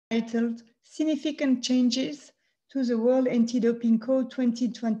titled Significant Changes to the World Anti-Doping Code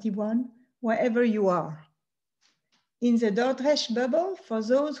 2021, wherever you are. In the Dordrecht bubble, for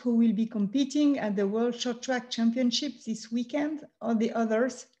those who will be competing at the World Short Track Championships this weekend, or the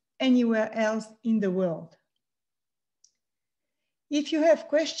others anywhere else in the world. If you have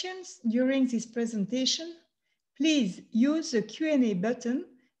questions during this presentation, please use the Q&A button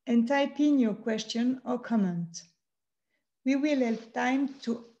and type in your question or comment. We will have time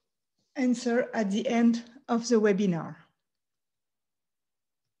to answer at the end of the webinar.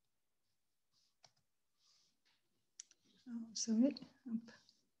 Sorry.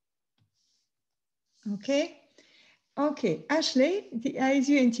 Okay, Ashley, the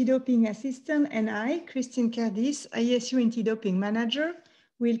ISU anti-doping assistant, and I, Christine Cardis, ISU anti-doping manager,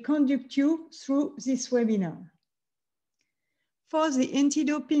 will conduct you through this webinar. For the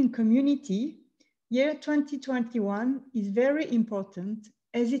anti-doping community, year 2021 is very important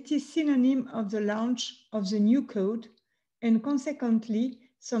as it is synonym of the launch of the new code and consequently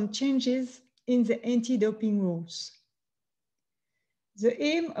some changes in the anti-doping rules. The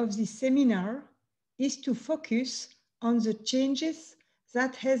aim of this seminar is to focus on the changes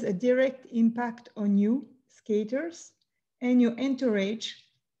that has a direct impact on you, skaters, and your entourage,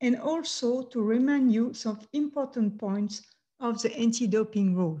 and also to remind you some important points of the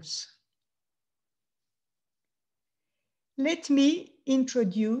anti-doping rules. Let me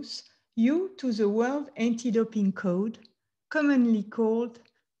introduce you to the World Anti-Doping Code, commonly called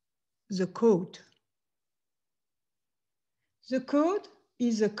the Code. The Code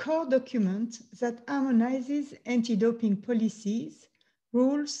is a core document that harmonizes anti-doping policies,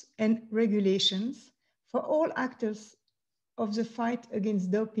 rules, and regulations for all actors of the fight against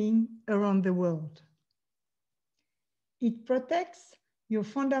doping around the world. It protects your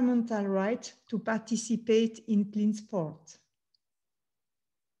fundamental right to participate in clean sport.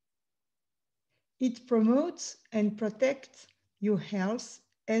 It promotes and protects your health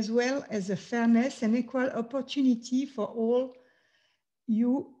as well as a fairness and equal opportunity for all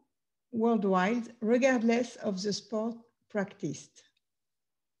you worldwide, regardless of the sport practiced.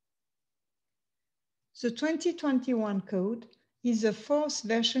 The 2021 code is the fourth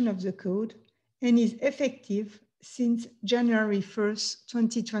version of the code and is effective since January 1st,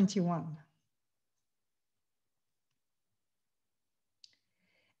 2021.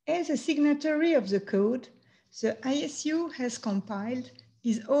 As a signatory of the code, the ISU has compiled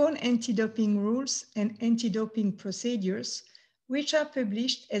its own anti-doping rules and anti-doping procedures, which are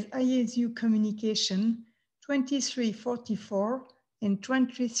published as ISU Communication 2344 and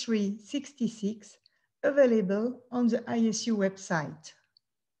 2366, available on the ISU website.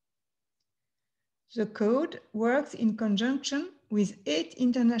 The code works in conjunction with 8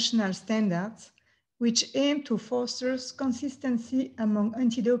 international standards, which aim to foster consistency among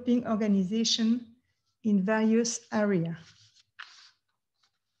anti-doping organizations in various areas.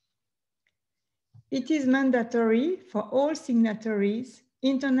 It is mandatory for all signatories,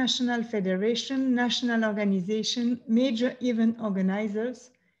 international federation, national organization, major event organizers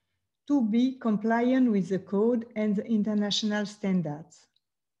to be compliant with the code and the international standards.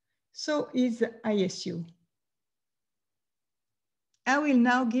 So is the ISU. I will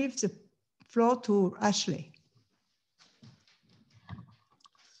now give the floor to Ashley.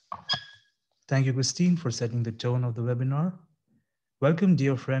 Thank you, Christine, for setting the tone of the webinar. Welcome,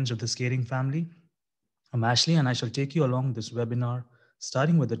 dear friends of the skating family. I'm Ashley, and I shall take you along this webinar,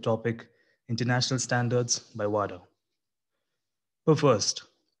 starting with the topic, International Standards by WADA. But first,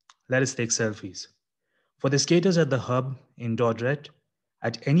 let us take selfies. For the skaters at the hub in Dordrecht,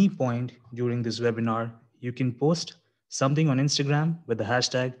 at any point during this webinar, you can post something on Instagram with the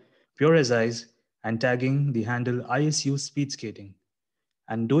hashtag PureAsIce and tagging the handle ISU Speed Skating.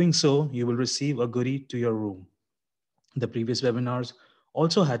 And doing so, you will receive a goodie to your room. The previous webinars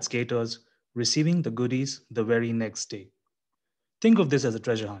also had skaters receiving the goodies the very next day. Think of this as a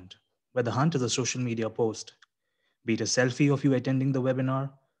treasure hunt, where the hunt is a social media post, be it a selfie of you attending the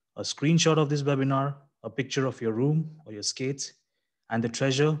webinar, a screenshot of this webinar, a picture of your room or your skates, and the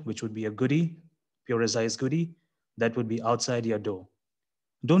treasure, which would be a goodie, PureAsIce goodie, that would be outside your door.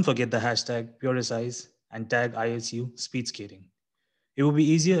 Don't forget the hashtag PureAsIce and tag ISU Speed Skating. It will be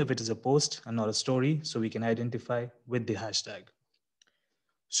easier if it is a post and not a story, so we can identify with the hashtag.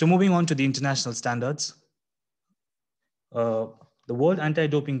 So moving on to the international standards, the World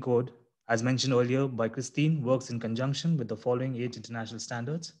Anti-Doping Code, as mentioned earlier by Christine, works in conjunction with the following 8 international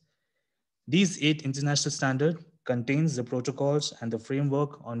standards. These 8 international standards contains the protocols and the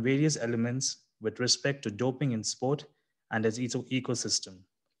framework on various elements with respect to doping in sport and its ecosystem.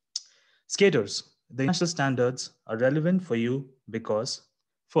 Skaters, the international standards are relevant for you because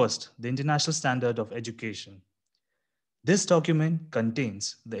First, the International Standard of Education. This document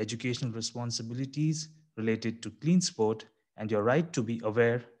contains the educational responsibilities related to clean sport and your right to be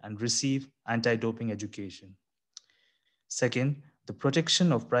aware and receive anti-doping education. Second, the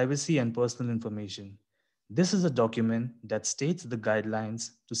protection of privacy and personal information. This is a document that states the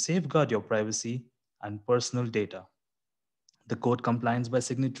guidelines to safeguard your privacy and personal data. The code compliance by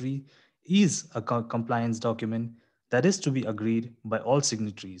signatory is a compliance document that is to be agreed by all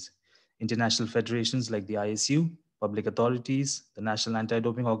signatories. International federations like the ISU, public authorities, the national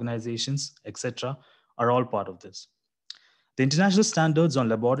anti-doping organizations, etc., are all part of this. The International Standards on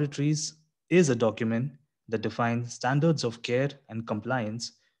Laboratories is a document that defines standards of care and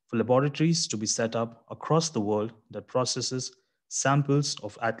compliance for laboratories to be set up across the world that processes samples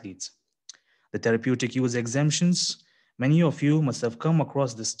of athletes. The therapeutic use exemptions, many of you must have come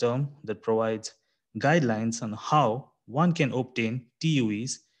across this term that provides guidelines on how one can obtain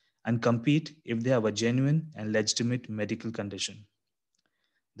TUEs and compete if they have a genuine and legitimate medical condition.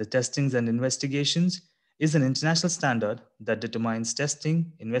 The testings and investigations is an international standard that determines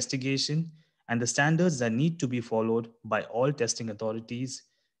testing, investigation, and the standards that need to be followed by all testing authorities,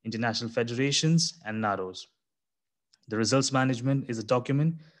 international federations, and NAROs. The results management is a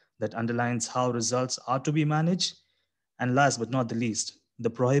document that underlines how results are to be managed. And last but not the least, the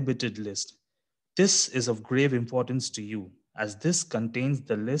prohibited list. This is of grave importance to you, as this contains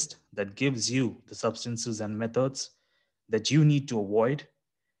the list that gives you the substances and methods that you need to avoid.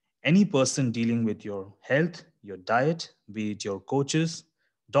 Any person dealing with your health, your diet, be it your coaches,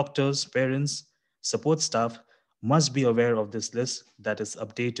 doctors, parents, support staff, must be aware of this list that is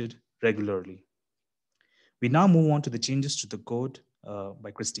updated regularly. We now move on to the changes to the code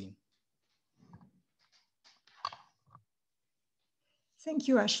by Christine. Thank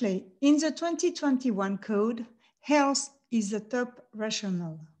you, Ashley. In the 2021 code, health is the top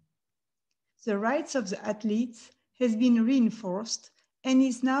rationale. The rights of the athletes has been reinforced and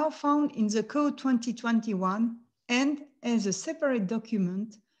is now found in the Code 2021 and as a separate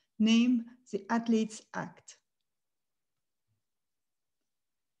document named the Athletes Act.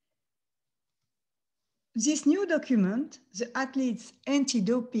 This new document, the Athletes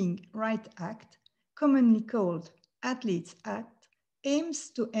Anti-Doping Rights Act, commonly called Athletes Act, aims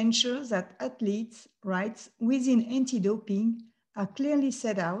to ensure that athletes' rights within anti-doping are clearly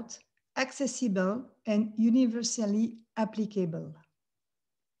set out, accessible, and universally applicable.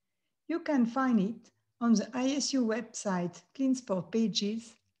 You can find it on the ISU website Clean Sport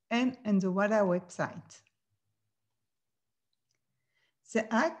pages and on the WADA website.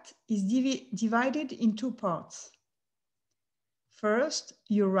 The Act is divided in two parts. First,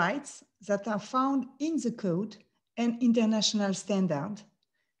 your rights that are found in the code and international standard,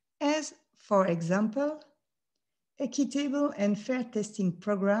 as, for example, equitable and fair testing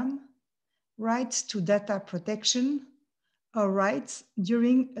program, rights to data protection, or rights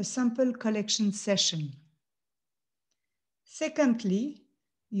during a sample collection session. Secondly,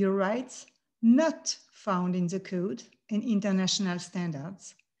 your rights not found in the code and international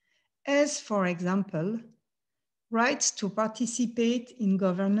standards, as, for example, rights to participate in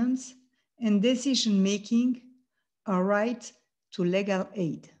governance and decision-making, or right to legal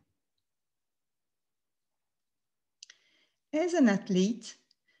aid. As an athlete,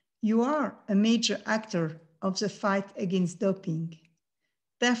 you are a major actor of the fight against doping.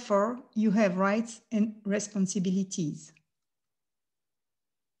 Therefore, you have rights and responsibilities.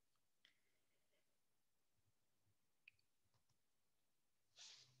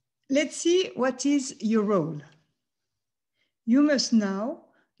 Let's see what is your role. You must know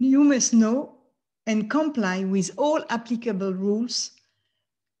and comply with all applicable rules,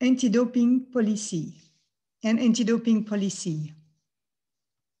 anti-doping policy.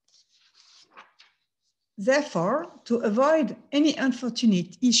 Therefore, to avoid any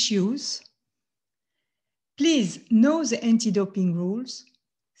unfortunate issues, please know the anti-doping rules,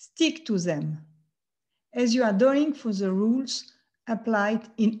 stick to them, as you are doing for the rules applied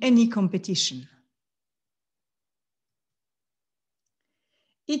in any competition.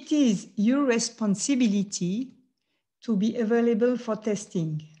 It is your responsibility to be available for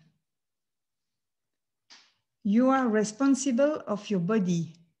testing. You are responsible of your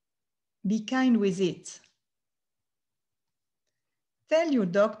body. Be kind with it. Tell your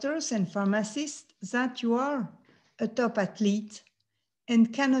doctors and pharmacists that you are a top athlete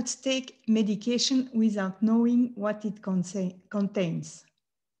and cannot take medication without knowing what it contains.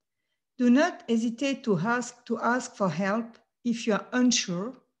 Do not hesitate to ask for help if you are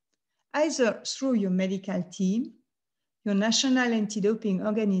unsure, either through your medical team, your national anti-doping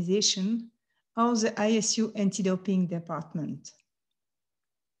organization, or the ISU anti-doping department.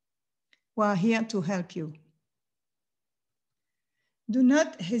 who are here to help you. Do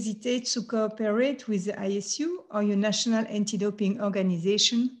not hesitate to cooperate with the ISU or your national anti-doping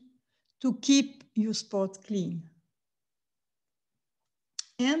organization to keep your sport clean.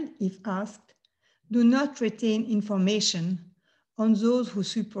 And if asked, do not retain information on those who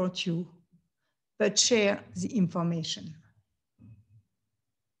support you, but share the information.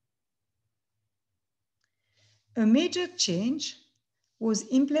 A major change was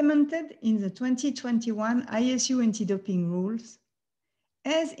implemented in the 2021 ISU anti-doping rules.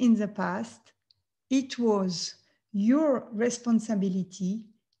 As in the past, it was your responsibility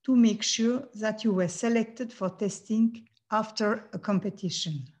to make sure that you were selected for testing after a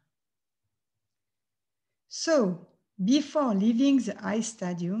competition. So, before leaving the ice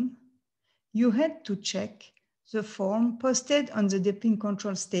stadium, you had to check the form posted on the doping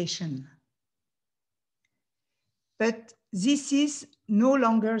control station. But this is no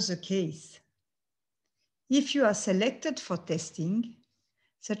longer the case. If you are selected for testing,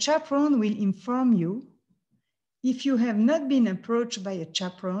 the chaperone will inform you. If you have not been approached by a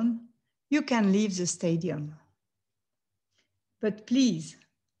chaperone, you can leave the stadium. But please,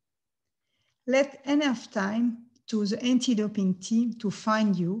 let enough time to the anti-doping team to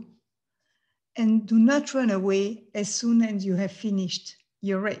find you, and do not run away as soon as you have finished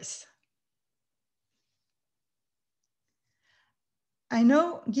your race. I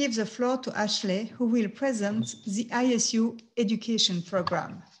now give the floor to Ashley, who will present the ISU education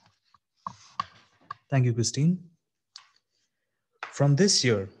program. Thank you, Christine. From this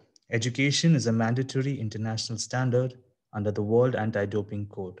year, education is a mandatory international standard under the World Anti-Doping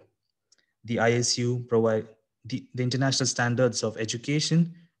Code. The ISU the International Standards of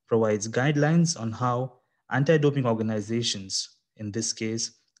Education provides guidelines on how anti-doping organizations, in this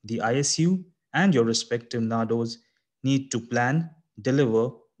case, the ISU and your respective NADOs, need to plan,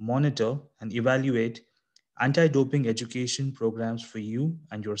 deliver, monitor, and evaluate anti-doping education programs for you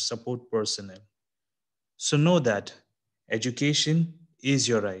and your support personnel. So know that education is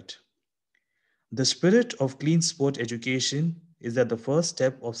your right. The spirit of clean sport education is that the first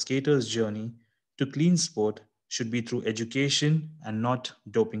step of skaters' journey to clean sport should be through education and not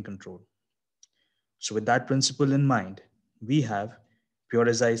doping control. So with that principle in mind, we have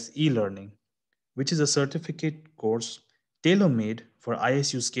Puresize e-learning, which is a certificate course tailor-made for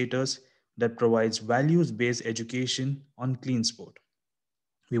ISU skaters that provides values-based education on clean sport.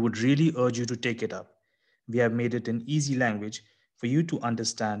 We would really urge you to take it up. We have made it in easy language for you to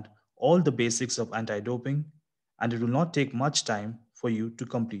understand all the basics of anti-doping, and it will not take much time for you to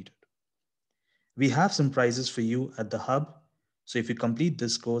complete it. We have some prizes for you at the hub, so if you complete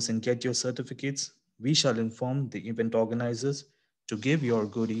this course and get your certificates, we shall inform the event organizers to give your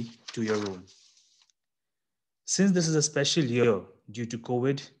goodie to your room. Since this is a special year due to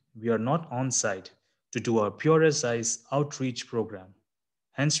COVID, we are not on site to do our Puresize outreach program.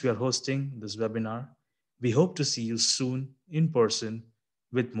 Hence, we are hosting this webinar. We hope to see you soon in person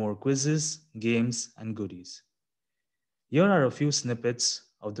with more quizzes, games, and goodies. Here are a few snippets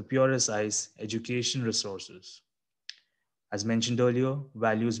of the Puresize education resources. As mentioned earlier,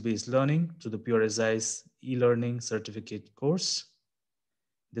 values-based learning through the Puresize e-learning certificate course.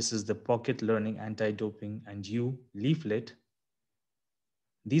 This is the Pocket Learning Anti-Doping and You leaflet.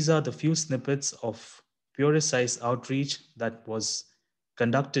 These are the few snippets of Puresize outreach that was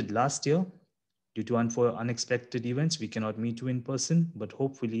conducted last year. Due to unexpected events, we cannot meet you in person, but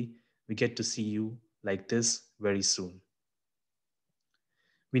hopefully we get to see you like this very soon.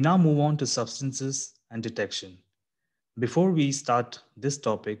 We now move on to substances and detection. Before we start this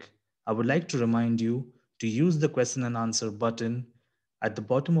topic, I would like to remind you to use the question and answer button at the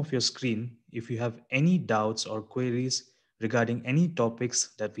bottom of your screen if you have any doubts or queries regarding any topics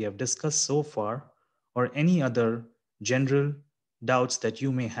that we have discussed so far, or any other general doubts that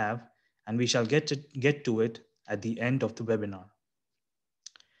you may have, and we shall get to it at the end of the webinar.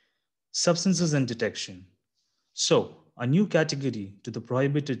 Substances and detection. So, a new category to the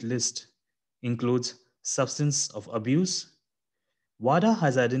prohibited list includes substance of abuse. WADA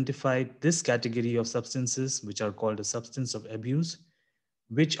has identified this category of substances, which are called a substance of abuse,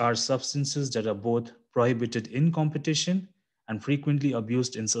 which are substances that are both prohibited in competition and frequently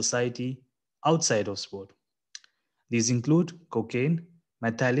abused in society outside of sport. These include cocaine,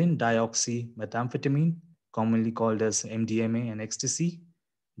 methylene dioxymethamphetamine, commonly called as MDMA and ecstasy,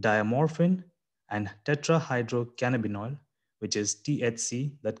 diamorphine, and tetrahydrocannabinol, which is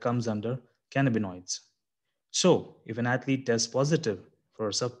THC, that comes under cannabinoids. So, if an athlete tests positive for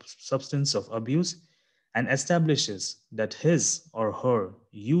a substance of abuse and establishes that his or her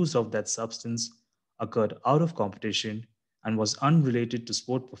use of that substance occurred out of competition and was unrelated to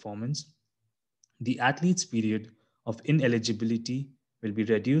sport performance, the athlete's period of ineligibility will be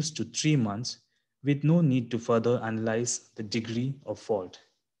reduced to 3 months with no need to further analyze the degree of fault.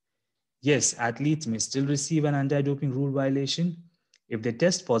 Yes, athletes may still receive an anti-doping rule violation if they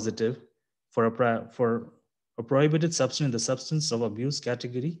test positive for for a prohibited substance in the substance of abuse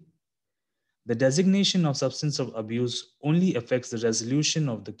category. The designation of substance of abuse only affects the resolution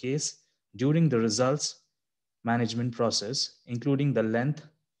of the case during the results management process, including the length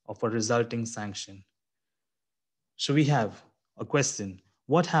of a resulting sanction. So we have a question.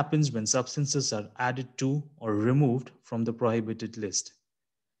 What happens when substances are added to or removed from the prohibited list?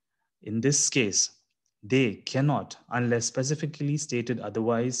 In this case, they cannot, unless specifically stated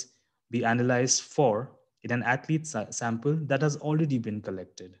otherwise, be analyzed for in an athlete sample that has already been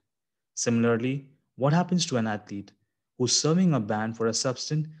collected. Similarly, what happens to an athlete who's serving a ban for a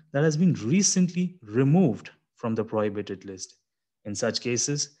substance that has been recently removed from the prohibited list? In such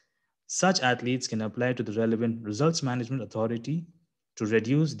cases, such athletes can apply to the relevant results management authority to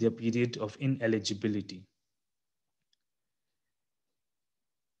reduce their period of ineligibility.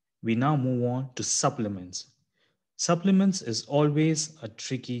 We now move on to supplements. Supplements is always a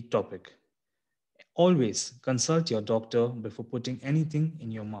tricky topic. Always consult your doctor before putting anything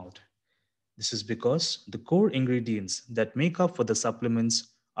in your mouth. This is because the core ingredients that make up for the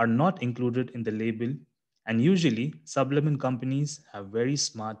supplements are not included in the label, and usually supplement companies have very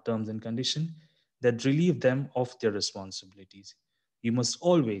smart terms and conditions that relieve them of their responsibilities. You must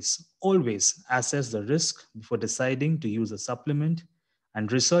always assess the risk before deciding to use a supplement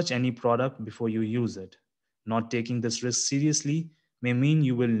and research any product before you use it. Not taking this risk seriously may mean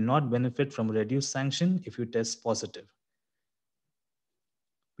you will not benefit from a reduced sanction if you test positive.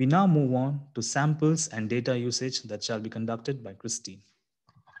 We now move on to samples and data usage that shall be conducted by Christine.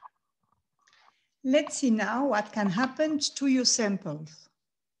 Let's see now what can happen to your samples.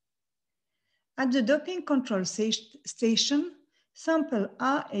 At the doping control station, sample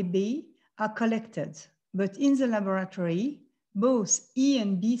A and B are collected, but in the laboratory, both E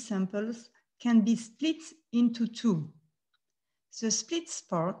and B samples can be split into two. The split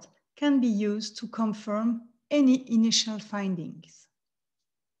part can be used to confirm any initial findings.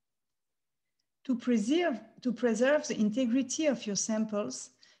 To preserve the integrity of your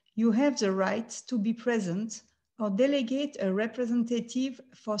samples, you have the right to be present or delegate a representative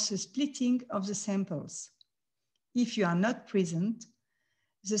for the splitting of the samples. If you are not present,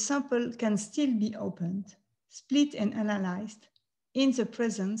 the sample can still be opened, split and analyzed in the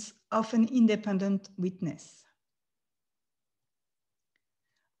presence of an independent witness.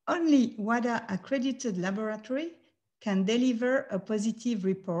 Only WADA accredited laboratory can deliver a positive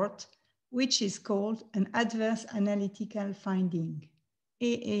report, which is called an Adverse Analytical Finding,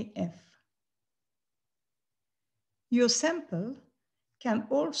 AAF. Your sample can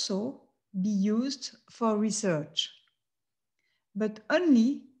also be used for research, but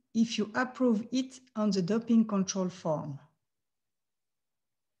only if you approve it on the doping control form.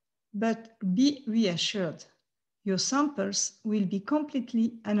 But be reassured, your samples will be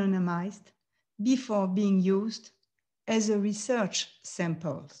completely anonymized before being used as a research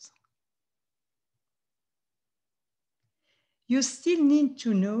samples. You still need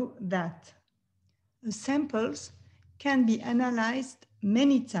to know that the samples can be analyzed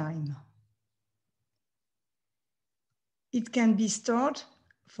many times. It can be stored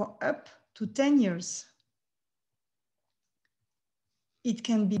for up to 10 years. It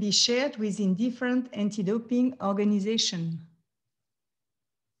can be shared within different anti-doping organizations.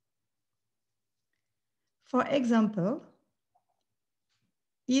 For example,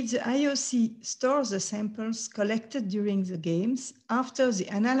 if the IOC stores the samples collected during the games after the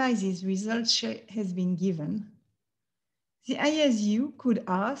analysis result has been given, the ISU could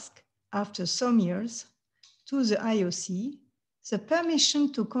ask, after some years, to the IOC the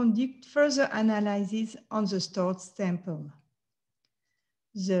permission to conduct further analysis on the stored sample.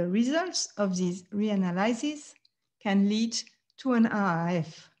 The results of these reanalyses can lead to an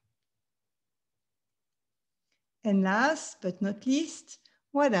RRF. And last but not least,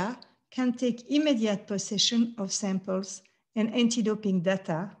 WADA can take immediate possession of samples and anti-doping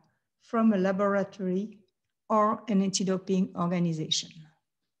data from a laboratory or an anti-doping organization.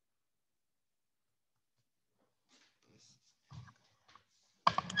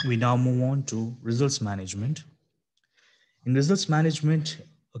 We now move on to results management. In results management,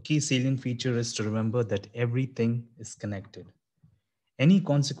 a key salient feature is to remember that everything is connected. Any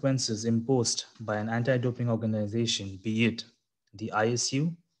consequences imposed by an anti-doping organization, be it the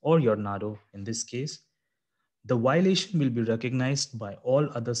ISU or your NADO in this case, the violation will be recognized by all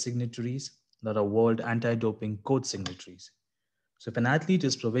other signatories that are World Anti-Doping Code signatories. So if an athlete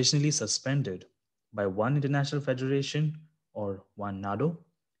is provisionally suspended by one international federation or one NADO,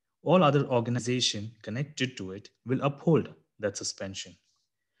 all other organizations connected to it will uphold that suspension.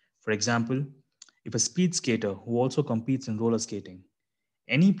 For example, if a speed skater who also competes in roller skating,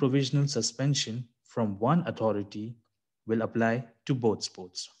 any provisional suspension from one authority will apply to both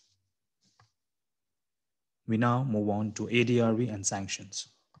sports. We now move on to ADRV and sanctions.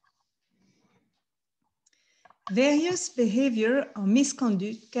 Various behavior or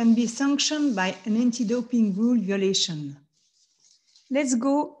misconduct can be sanctioned by an anti-doping rule violation. Let's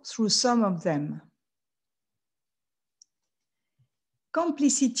go through some of them.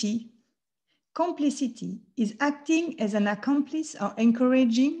 Complicity. Complicity is acting as an accomplice or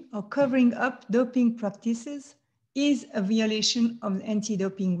encouraging or covering up doping practices is a violation of the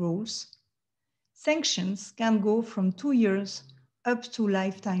anti-doping rules. Sanctions can go from 2 years up to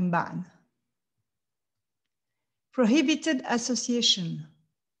lifetime ban. Prohibited association.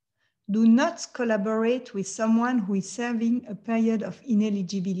 Do not collaborate with someone who is serving a period of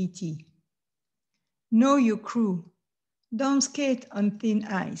ineligibility. Know your crew. Don't skate on thin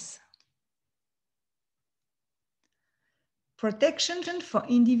ice. Protection for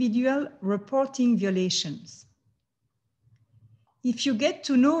individual reporting violations. If you get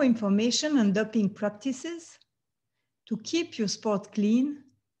to know information on doping practices, to keep your sport clean,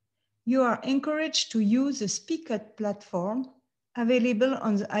 you are encouraged to use the Speak Out platform available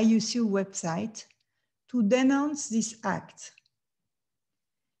on the IUCN website to denounce this act.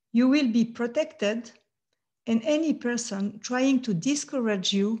 You will be protected, and any person trying to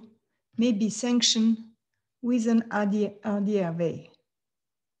discourage you may be sanctioned with an ADRV.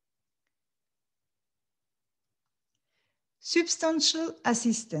 Substantial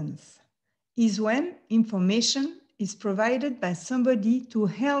assistance is when information is provided by somebody to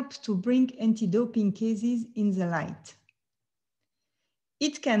help to bring anti-doping cases in the light.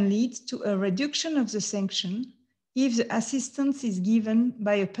 It can lead to a reduction of the sanction if the assistance is given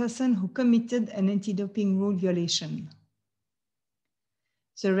by a person who committed an anti-doping rule violation.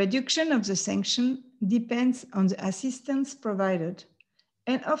 The reduction of the sanction depends on the assistance provided,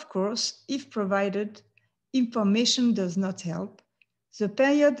 and of course, if provided, information does not help, the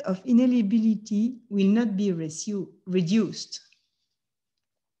period of ineligibility will not be reduced.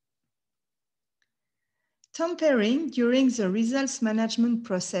 Tampering during the results management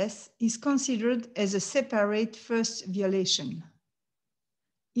process is considered as a separate first violation.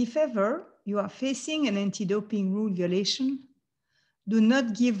 If ever you are facing an anti-doping rule violation, do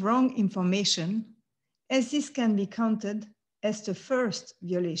not give wrong information, as this can be counted as the first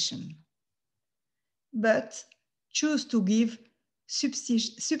violation. But choose to give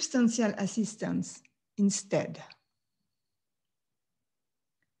substantial assistance instead.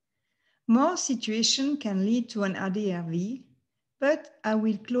 More situations can lead to an ADRV, but I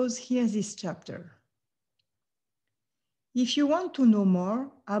will close here this chapter. If you want to know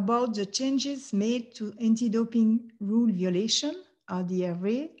more about the changes made to anti-doping rule violation,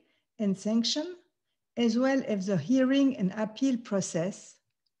 ADRV, and sanction, as well as the hearing and appeal process,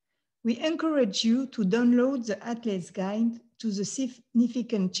 we encourage you to download the Athlete's Guide to the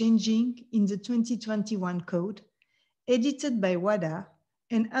Significant Changing in the 2021 Code, edited by WADA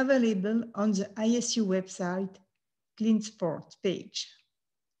and available on the ISU website, Clean Sport page.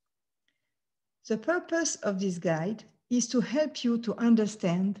 The purpose of this guide is to help you to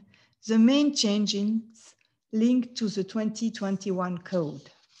understand the main changes linked to the 2021 Code.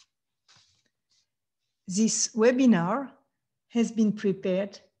 This webinar has been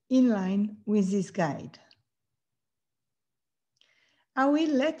prepared in line with this guide. I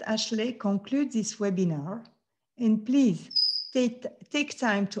will let Ashley conclude this webinar, and please take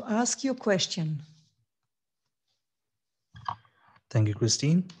time to ask your question. Thank you,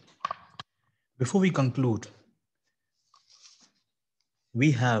 Christine. Before we conclude,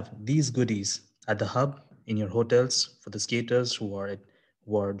 we have these goodies at the hub in your hotels for the skaters who are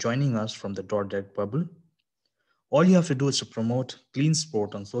joining us from the Deck bubble. All you have to do is to promote Clean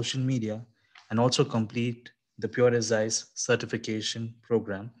Sport on social media and also complete the Pure as Ice certification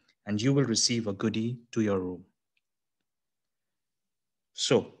program, and you will receive a goodie to your room.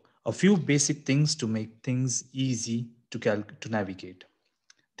 So, a few basic things to make things easy to navigate.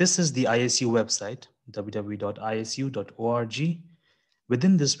 This is the ISU website, www.isu.org.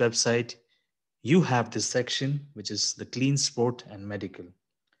 Within this website, you have this section, which is the Clean Sport and Medical.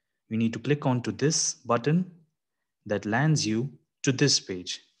 You need to click onto this button that lands you to this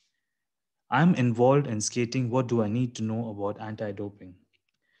page. I'm involved in skating. What do I need to know about anti-doping?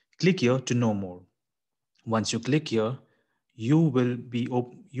 Click here to know more. Once you click here, you will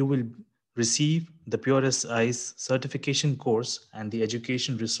receive the Pure as Ice certification course and the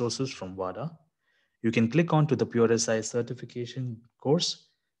education resources from WADA. You can click onto the PureSI certification course,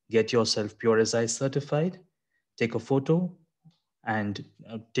 get yourself PureSI certified, take a photo, and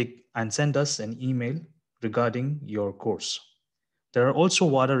send us an email regarding your course. There are also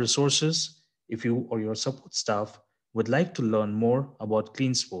WADA resources if you or your support staff would like to learn more about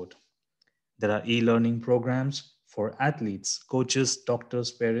clean sport. There are e-learning programs for athletes, coaches,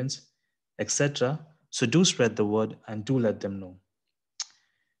 doctors, parents, etc. So do spread the word and do let them know.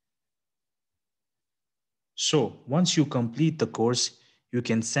 So once you complete the course, you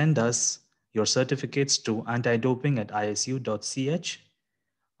can send us your certificates to antidoping@isu.ch.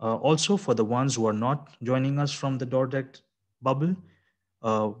 Also, for the ones who are not joining us from the DORDEC bubble,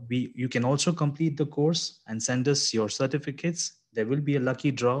 you can also complete the course and send us your certificates. There will be a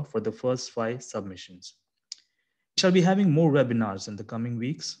lucky draw for the first 5 submissions. We shall be having more webinars in the coming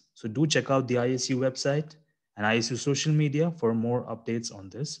weeks, so do check out the ISU website and ISU social media for more updates on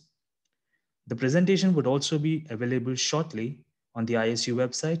this. The presentation would also be available shortly on the ISU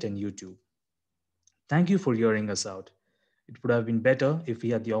website and YouTube. Thank you for hearing us out. It would have been better if we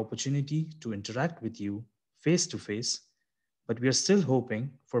had the opportunity to interact with you face to face, but we are still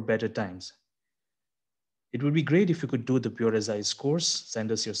hoping for better times. It would be great if you could do the PureSI course,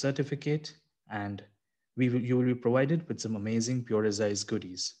 send us your certificate, and you will be provided with some amazing PureSI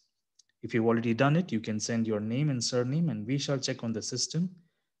goodies. If you've already done it, you can send your name and surname, and we shall check on the system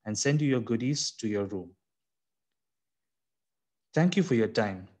and send you your goodies to your room. Thank you for your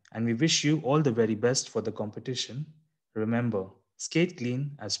time, and we wish you all the very best for the competition. Remember, skate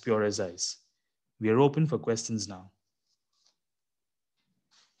clean as pure as ice. We are open for questions now.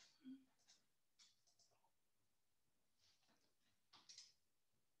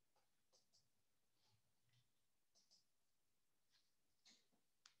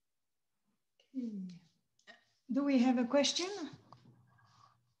 Do we have a question?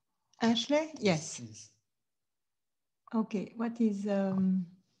 Ashley? Yes. Okay, what is...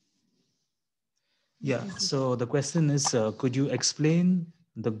 So the question is, could you explain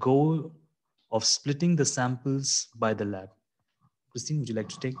the goal of splitting the samples by the lab? Christine, would you like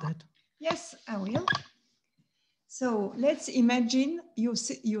to take that? Yes, I will. So let's imagine your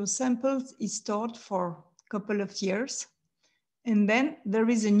samples is stored for a couple of years, and then there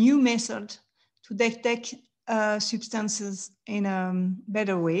is a new method to detect substances in a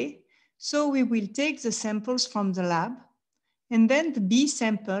better way. So we will take the samples from the lab, and then the B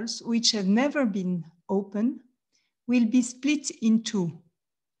samples, which have never been opened, will be split in two.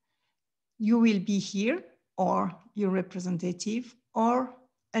 You will be here, or your representative, or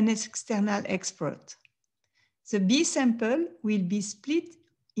an external expert. The B sample will be split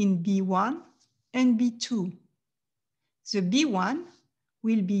in B1 and B2. The B1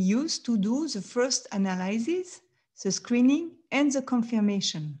 will be used to do the first analysis, the screening, and the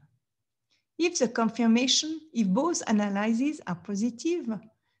confirmation. If both analyses are positive,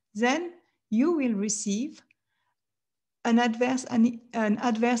 then you will receive an adverse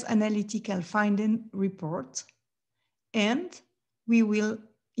analytical finding report, and you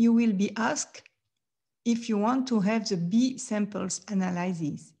will be asked if you want to have the B samples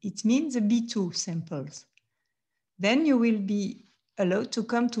analysis. It means the B2 samples. Then you will be allowed to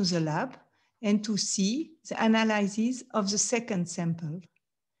come to the lab and to see the analysis of the second sample.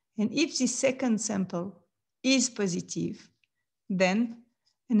 And if the second sample is positive, then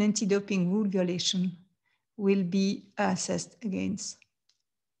an anti-doping rule violation will be assessed against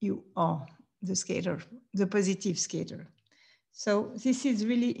you or the skater, the positive skater. So this is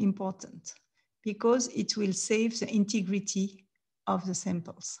really important because it will save the integrity of the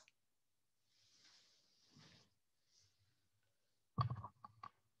samples.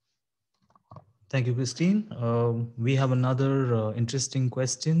 Thank you, Christine. We have another interesting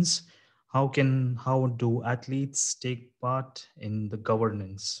questions. How do athletes take part in the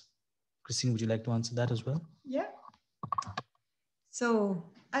governance? Christine, would you like to answer that as well? Yeah. So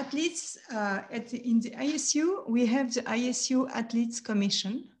athletes, in the ISU, we have the ISU Athletes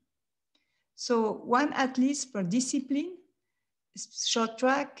Commission. So one athlete per discipline, short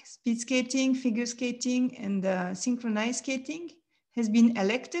track, speed skating, figure skating, and synchronized skating, has been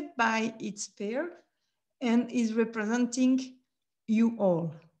elected by its pair and is representing you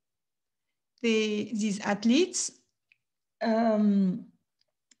all. These athletes have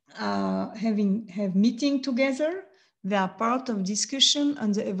meeting together. They are part of discussion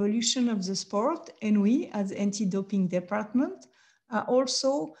on the evolution of the sport, and we, as anti-doping department, are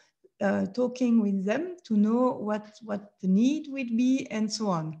also talking with them to know what the need would be and so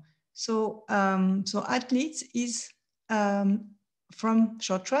on. So, so athletes is from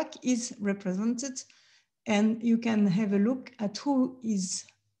short track is represented, and you can have a look at who is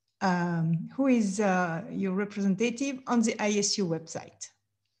your representative on the ISU website.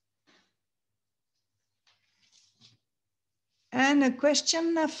 And a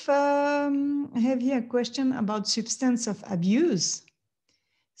question of, I have here a question about substance of abuse.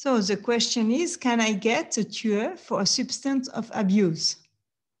 So the question is, can I get a TUE for a substance of abuse?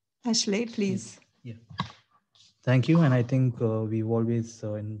 Ashley, please. Yeah. Thank you. And I think we've always,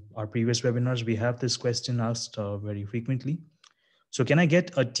 in our previous webinars, we have this question asked very frequently. So can I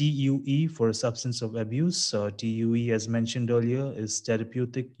get a TUE for a substance of abuse? TUE, as mentioned earlier, is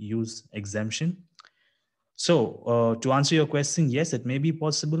therapeutic use exemption. So to answer your question, yes, it may be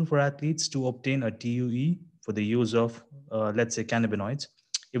possible for athletes to obtain a TUE for the use of, let's say, cannabinoids,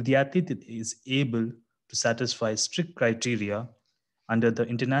 if the athlete is able to satisfy strict criteria under the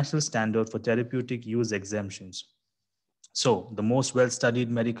International Standard for Therapeutic Use Exemptions. So the most well-studied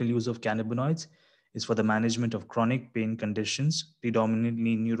medical use of cannabinoids is for the management of chronic pain conditions,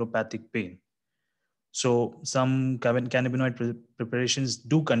 predominantly neuropathic pain. So some cannabinoid preparations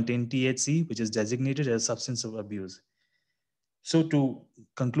do contain THC, which is designated as a substance of abuse. So to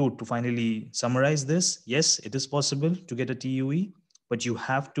conclude, to finally summarize this, yes, it is possible to get a TUE, but you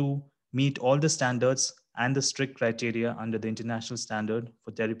have to meet all the standards and the strict criteria under the International Standard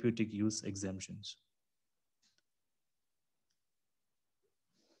for Therapeutic Use Exemptions.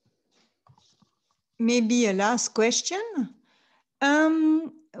 Maybe a last question.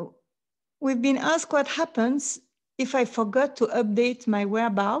 We've been asked what happens if I forgot to update my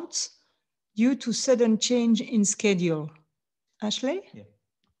whereabouts due to sudden change in schedule. Ashley? Yeah.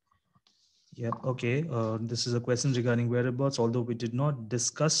 Yep. Okay. This is a question regarding whereabouts, although we did not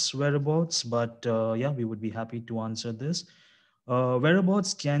discuss whereabouts, but yeah, we would be happy to answer this.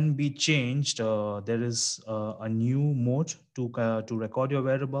 Whereabouts can be changed. There is a new mode to record your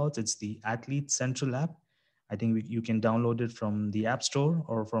whereabouts. It's the Athlete Central app. I think you can download it from the App Store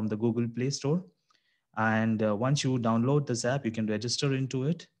or from the Google Play Store. And once you download this app, you can register into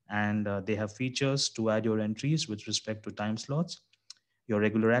it. And they have features to add your entries with respect to time slots, your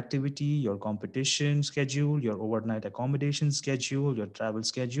regular activity, your competition schedule, your overnight accommodation schedule, your travel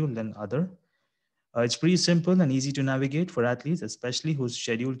schedule, and other. It's pretty simple and easy to navigate for athletes, especially whose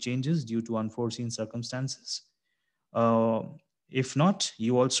schedule changes due to unforeseen circumstances. Uh, if not,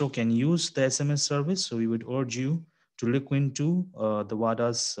 you also can use the SMS service. So we would urge you to look into the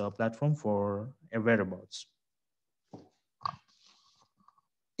WADA's platform for whereabouts.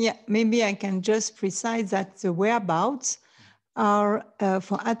 Yeah, maybe I can just precise that the whereabouts are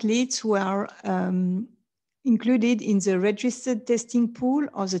for athletes who are included in the registered testing pool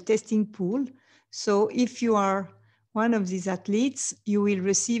or the testing pool. So if you are one of these athletes, you will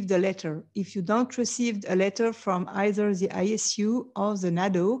receive the letter. If you don't receive a letter from either the ISU or the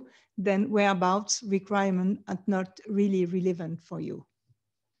NADO, then whereabouts requirements are not really relevant for you.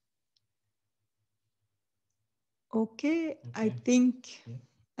 Okay. I think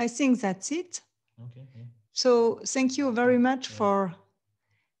that's it. Okay. Yeah. So thank you very much for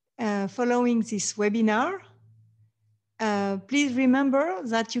following this webinar. Please remember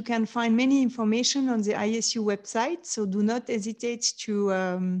that you can find many information on the ISU website, so do not hesitate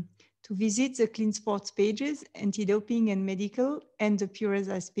to visit the Clean Sports pages, anti-doping and medical, and the Pure as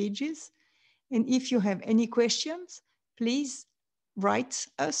Ice pages. And if you have any questions, please write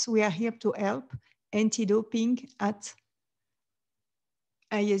us. We are here to help.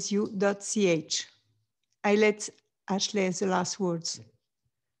 antidoping@isu.ch. I let Ashley the last words.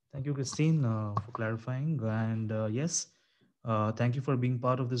 Thank you, Christine, for clarifying. And yes, thank you for being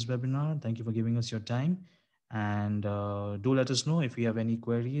part of this webinar. Thank you for giving us your time. And do let us know if you have any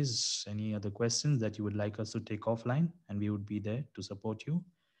queries, any other questions that you would like us to take offline, and we would be there to support you.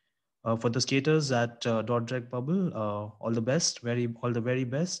 For the skaters at Dordrecht Bubble, all the best, all the very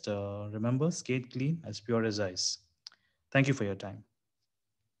best. Remember, skate clean, as pure as ice. Thank you for your time.